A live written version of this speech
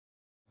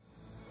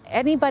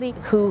Anybody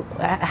who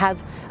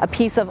has a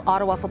piece of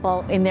Ottawa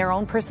football in their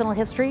own personal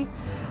history,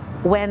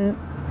 when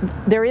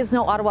there is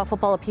no Ottawa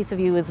football, a piece of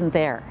you isn't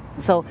there.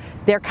 So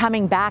they're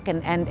coming back,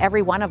 and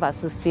every one of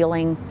us is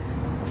feeling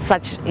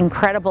such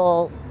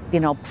incredible,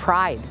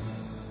 pride.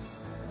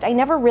 I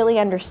never really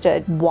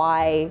understood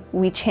why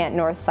we chant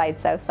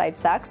Northside-Southside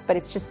sucks, but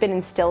it's just been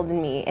instilled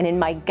in me and in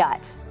my gut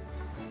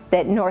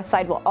that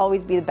Northside will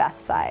always be the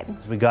best side.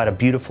 We got a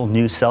beautiful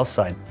new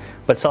Southside,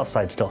 but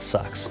Southside still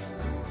sucks.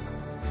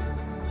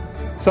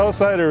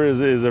 Southsider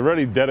is a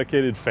really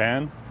dedicated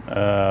fan,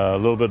 a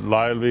little bit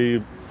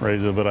lively,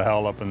 raise a bit of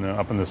hell up in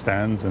the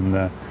stands, and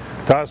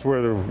to us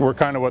we're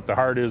kind of what the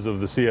heart is of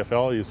the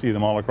CFL. You see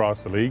them all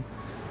across the league,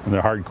 and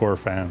they're hardcore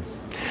fans.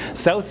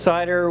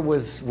 Southsider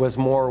was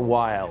more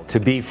wild, to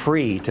be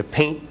free, to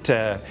paint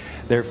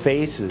their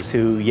faces,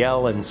 who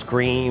yell and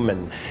scream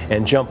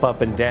and jump up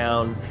and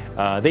down.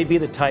 They'd be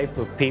the type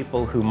of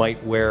people who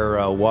might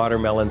wear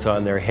watermelons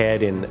on their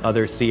head in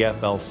other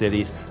CFL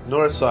cities.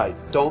 Northside,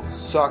 don't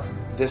suck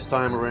this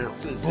time around.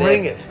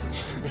 Bring it.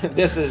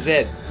 This is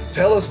it.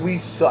 Tell us we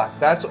suck.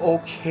 That's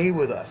okay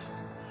with us.